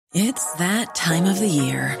It's that time of the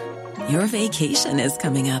year. Your vacation is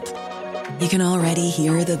coming up. You can already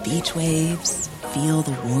hear the beach waves, feel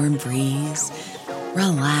the warm breeze,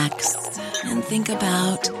 relax, and think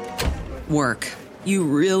about work. You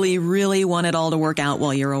really, really want it all to work out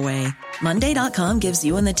while you're away. Monday.com gives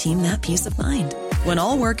you and the team that peace of mind. When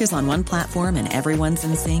all work is on one platform and everyone's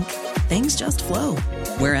in sync, things just flow.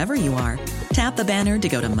 Wherever you are, tap the banner to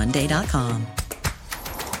go to Monday.com.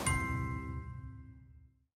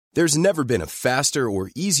 There's never been a faster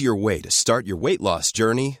or easier way to start your weight loss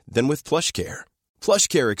journey than with PlushCare.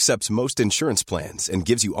 PlushCare accepts most insurance plans and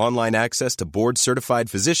gives you online access to board-certified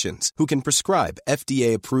physicians who can prescribe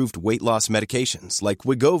FDA-approved weight loss medications like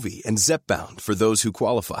Wegovy and Zepbound for those who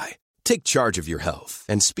qualify. Take charge of your health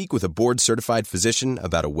and speak with a board-certified physician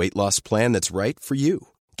about a weight loss plan that's right for you.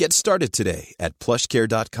 Get started today at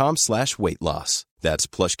plushcare.com/weight loss. That's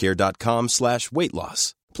plushcare.com/weight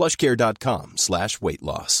loss. plushcare.com/weight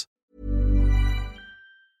loss.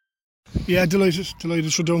 Yeah, delighted. We're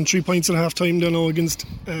down 3 points at half time there now against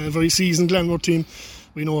a very seasoned Glenmore team.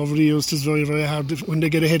 We know over the years it's very, very hard when they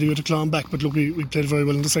get ahead of you to claw back, but look, we played very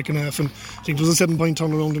well in the second half, and I think it was a 7-point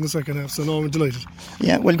turnaround in the second half, so no, we're delighted.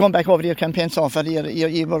 Yeah, well, going back over your campaign so far, you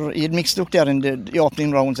had mixed look there in the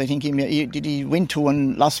opening rounds. I think did he win 2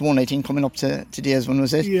 and lost 1, I think, coming up to today's one,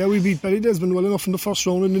 was it? Yeah, we beat Ballydesmond well enough in the first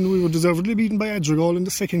round, and then we were deservedly beaten by Adrigal in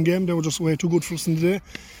the second game. They were just way too good for us in the day,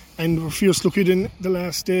 and we're fierce lucky in the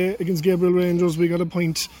last day against Gabriel Rangers. We got a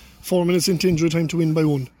point 4 minutes into injury time to win by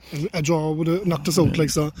 1, and a draw would have knocked us out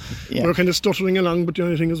like so. Yeah. We're kind of stuttering along, but the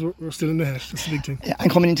only thing is we're still in the hat. That's the big thing. Yeah,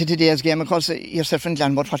 and coming into today's game, of course, yourself and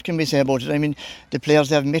Glenmore, what can we say about it? I mean, the players,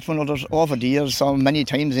 they have met one another over the years so many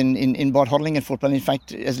times in both hurling and football. In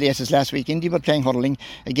fact, as late as last weekend, they were playing hurling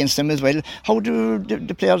against them as well. How do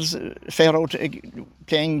the players fare out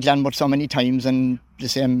playing Glenmore so many times and the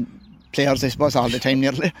same players, I suppose, all the time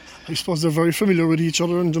nearly? I suppose they're very familiar with each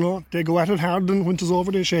other, and they go at it hard, and when it's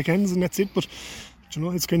over they shake hands and that's it. But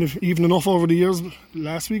it's kind of even enough over the years.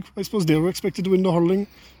 Last week I suppose they were expected to win the hurling.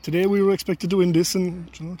 Today we were expected to win this, and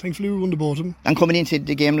thankfully we won the bottom. And coming into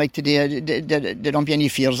the game like today, there don't be any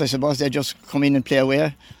fears, I suppose. They just come in and play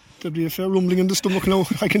away. There'd be a fair rumbling in the stomach now,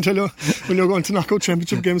 I can tell you, when you're going to knockout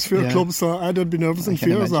championship games for your club, so I'd be nervous and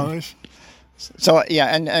fears, alright. So,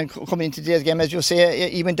 yeah, and coming into today's game, as you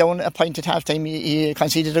say, he went down a point at half-time. He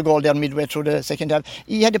conceded a goal there midway through the second half.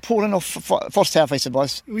 He had a poor enough first half, I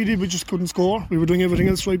suppose. We did, we just couldn't score. We were doing everything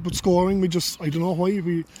else right, but scoring, I don't know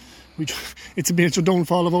why. It's a major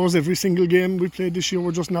downfall of ours. Every single game we played this year,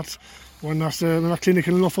 we're not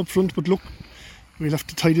clinical enough up front, but look, we'll have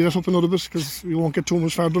to tidy that up another bit, because we won't get too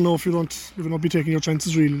much further now if you will not be taking your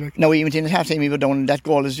chances really. Like. No, we went in at half time, we were down that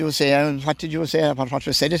goal, as you say. And what did you say? What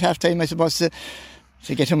was said at half time, I suppose, to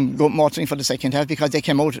get him motoring for the second half, because they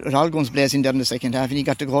came out with all guns blazing there in the second half, and he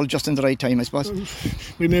got the goal just in the right time, I suppose.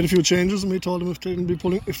 We made a few changes, and we told them if they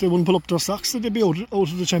wouldn't pull up their socks, that they'd be out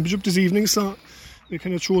of the championship this evening. So we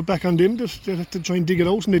kind of threw it back on them. They had to try and dig it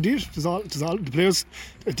out, and they did. It's all the players.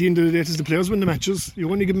 At the end of the day, it's the players win the matches.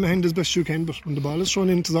 You only give them a hand as best you can, but when the ball is thrown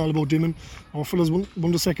in, it's all about them. And our fellas won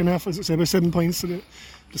the second half, as I say, by 7 points. So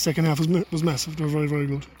the second half was massive. They were very, very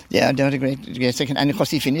good. Yeah, they had a great second, and of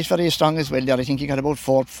course he finished very strong as well there. I think he got about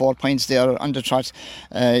four points there on the trot.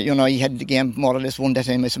 He had the game more or less won that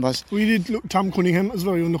time, I suppose. We did. Look, Tom Cunningham was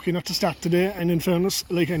very unlucky not to start today, and in fairness,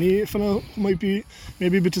 like any fellow who might be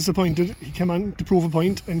maybe a bit disappointed, he came on to prove a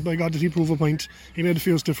point, and by God did he prove a point. He made a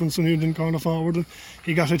fierce difference when he was in corner forward, and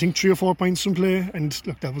he got, I think, 3 or 4 points from play, and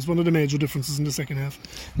look, that was one of the major differences in the second half.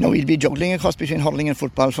 Now he'll be juggling, of course, between hurling and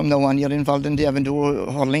football from now on. You're involved in the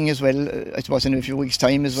Avondhu hurling as well, I suppose, in a few weeks'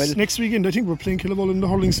 time as well. Next weekend, I think we're playing Killaloe in the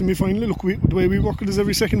hurling semi-final. Look, the way we work it is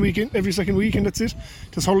every second week, and that's it.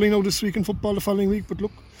 There's hurling now this week and football the following week, but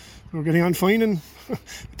look, we're getting on fine, and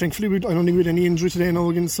thankfully I don't think we had any injury today now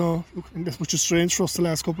again, so look, which is strange for us the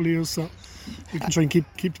last couple of years, so we can try and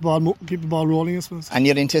keep the ball rolling, I suppose. And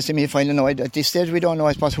you're into semi-final now. At this stage we don't know,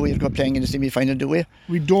 I suppose, who you're playing in the semi-final, do we?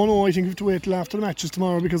 We don't know. I think we have to wait till after the matches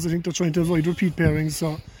tomorrow, because I think they're trying to avoid repeat pairings,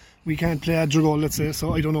 so we can't play Adrigal, let's say,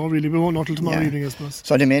 so I don't know really. We won't know till tomorrow evening, I suppose.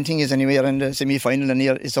 So the main thing is, anyway, you're in the semi-final, and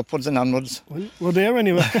it's upwards and onwards. Well, we're there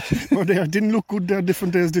anyway. We're there. It didn't look good there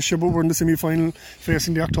different days this year, but we're in the semi-final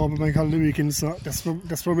facing the October bank holiday weekend, so that's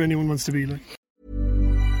where anyone wants to be, like.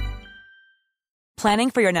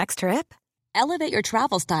 Planning for your next trip? Elevate your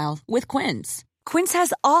travel style with Quince. Quince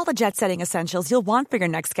has all the jet-setting essentials you'll want for your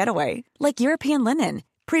next getaway, like European linen,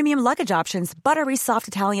 premium luggage options, buttery soft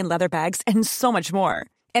Italian leather bags, and so much more.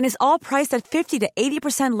 And is all priced at 50 to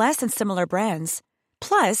 80% less than similar brands.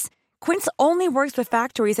 Plus, Quince only works with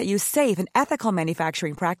factories that use safe and ethical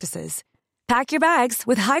manufacturing practices. Pack your bags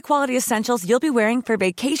with high-quality essentials you'll be wearing for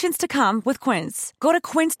vacations to come with Quince. Go to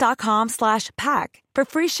quince.com/pack for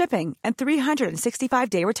free shipping and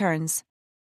 365-day returns.